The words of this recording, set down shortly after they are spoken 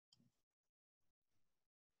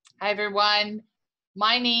Hi, everyone.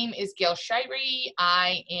 My name is Gail Shirey.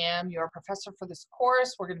 I am your professor for this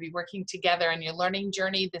course. We're going to be working together on your learning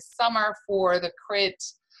journey this summer for the CRIT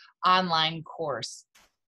online course.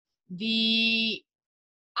 The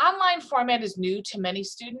online format is new to many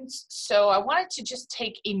students, so I wanted to just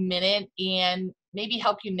take a minute and maybe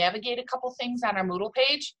help you navigate a couple things on our Moodle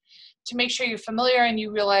page to make sure you're familiar and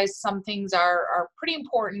you realize some things are pretty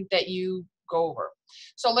important that you go over.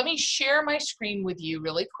 So let me share my screen with you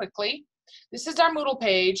really quickly. This is our Moodle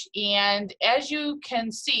page, and as you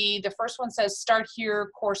can see, the first one says Start Here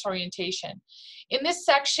Course Orientation. In this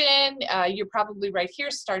section, you're probably right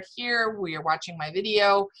here, Start Here, where you're watching my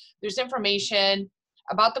video. There's information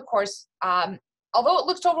about the course. Although it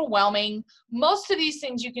looks overwhelming, most of these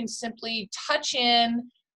things you can simply touch in,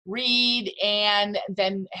 read, and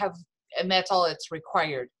then and that's all it's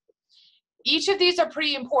required. Each of these are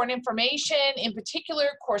pretty important information, in particular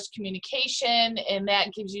course communication, and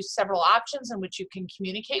that gives you several options in which you can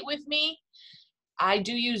communicate with me. I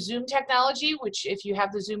do use Zoom technology, which if you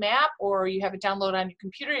have the Zoom app or you have it downloaded on your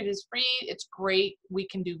computer, it is free, it's great. We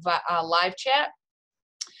can do live chat.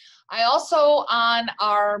 I also, on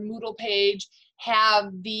our Moodle page,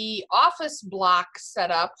 have the office block set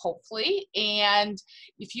up, hopefully, and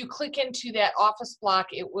if you click into that office block,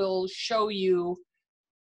 it will show you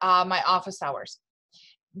my office hours.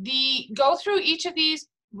 Go through each of these,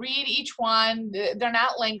 read each one. They're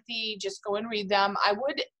not lengthy, just go and read them. I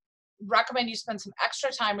would recommend you spend some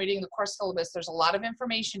extra time reading the course syllabus. There's a lot of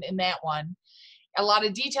information in that one, a lot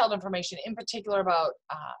of detailed information, in particular about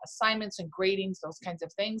assignments and gradings, those kinds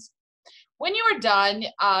of things. When you are done,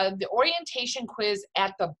 the orientation quiz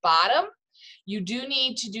at the bottom, you do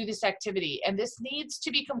need to do this activity, and this needs to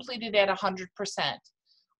be completed at 100%,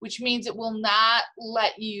 which means it will not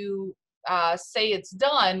let you say it's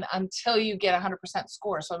done until you get 100%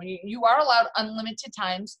 score. So I mean, you are allowed unlimited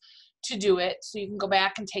times to do it, so you can go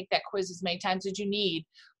back and take that quiz as many times as you need,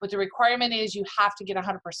 but the requirement is you have to get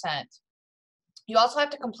 100%. You also have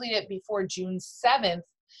to complete it before June 7th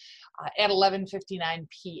at 11:59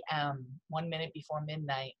 p.m., 1 minute before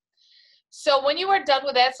midnight. So when you are done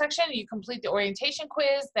with that section, you complete the orientation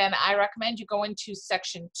quiz, then I recommend you go into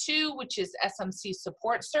section 2, which is SMC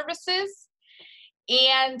support services.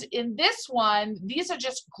 And in this one, these are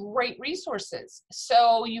just great resources.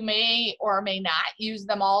 So you may or may not use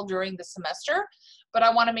them all during the semester, but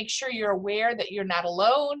I want to make sure you're aware that you're not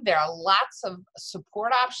alone. There are lots of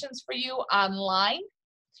support options for you online.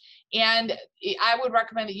 And I would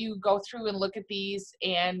recommend that you go through and look at these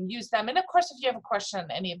and use them. And of course, if you have a question on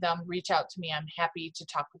any of them, reach out to me. I'm happy to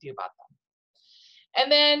talk with you about them. And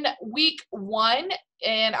then week 1,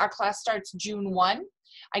 and our class starts June 1.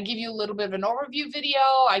 I give you a little bit of an overview video.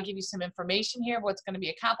 I give you some information here of what's going to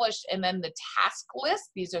be accomplished. And then the task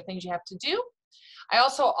list. These are things you have to do. I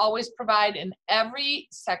also always provide in every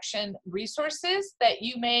section resources that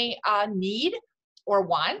you may need or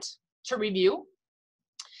want to review.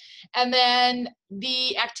 And then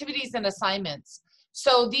the activities and assignments.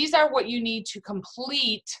 So these are what you need to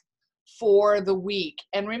complete for the week.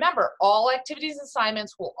 And remember, all activities and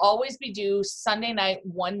assignments will always be due Sunday night,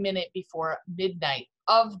 1 minute before midnight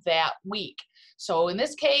of that week. So in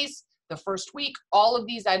this case, the first week, all of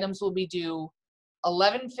these items will be due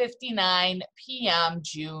 11:59 p.m.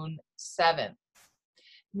 June 7th.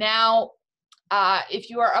 Now, if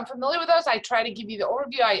you are unfamiliar with those, I try to give you the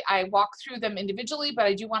overview. I walk through them individually, but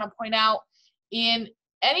I do want to point out, in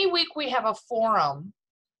any week we have a forum.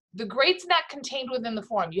 The grade's not contained within the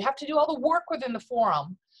forum. You have to do all the work within the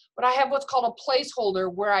forum, but I have what's called a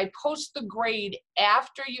placeholder where I post the grade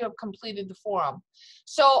after you have completed the forum.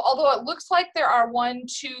 So although it looks like there are 1,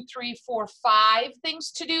 2, 3, 4, 5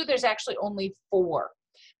 things to do, there's actually only 4.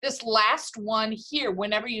 This last one here,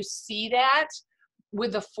 whenever you see that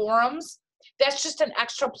with the forums, that's just an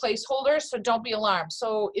extra placeholder, so don't be alarmed.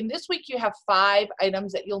 So in this week, you have 5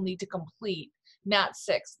 items that you'll need to complete, not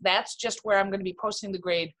 6. That's just where I'm going to be posting the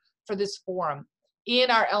grade for this forum. In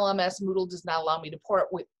our LMS, Moodle does not allow me to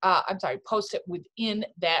post it within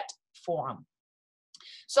that forum.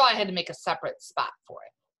 So I had to make a separate spot for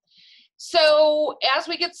it. So as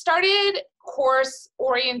we get started, course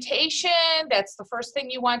orientation, that's the first thing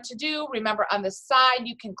you want to do. Remember, on the side,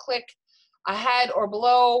 you can click ahead or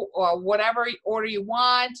below or whatever order you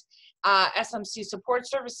want. SMC support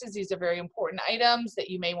services, these are very important items that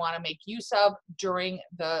you may want to make use of during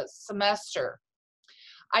the semester.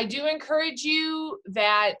 I do encourage you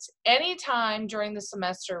that anytime during the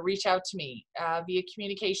semester, reach out to me via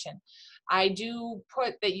communication. I do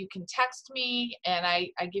put that you can text me, and I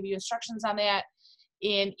give you instructions on that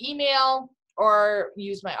in email, or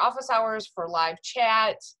use my office hours for live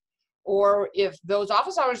chat. Or if those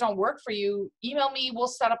office hours don't work for you, email me. We'll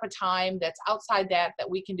set up a time that's outside that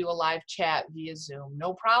we can do a live chat via Zoom.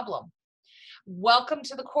 No problem. Welcome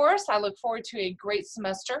to the course. I look forward to a great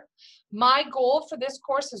semester. My goal for this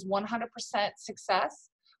course is 100% success,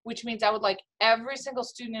 which means I would like every single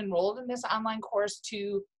student enrolled in this online course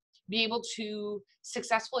to be able to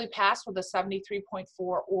successfully pass with a 73.4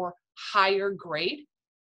 or higher grade.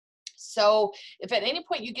 So if at any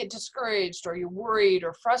point you get discouraged or you're worried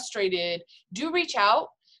or frustrated, do reach out.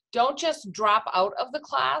 Don't just drop out of the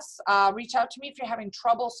class. Reach out to me if you're having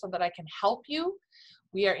trouble so that I can help you.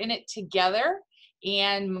 We are in it together,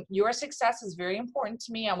 and your success is very important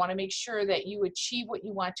to me. I want to make sure that you achieve what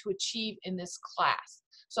you want to achieve in this class.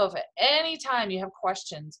 So if at any time you have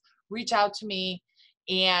questions, reach out to me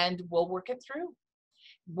and we'll work it through.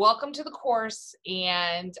 Welcome to the course,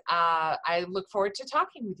 and I look forward to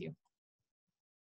talking with you.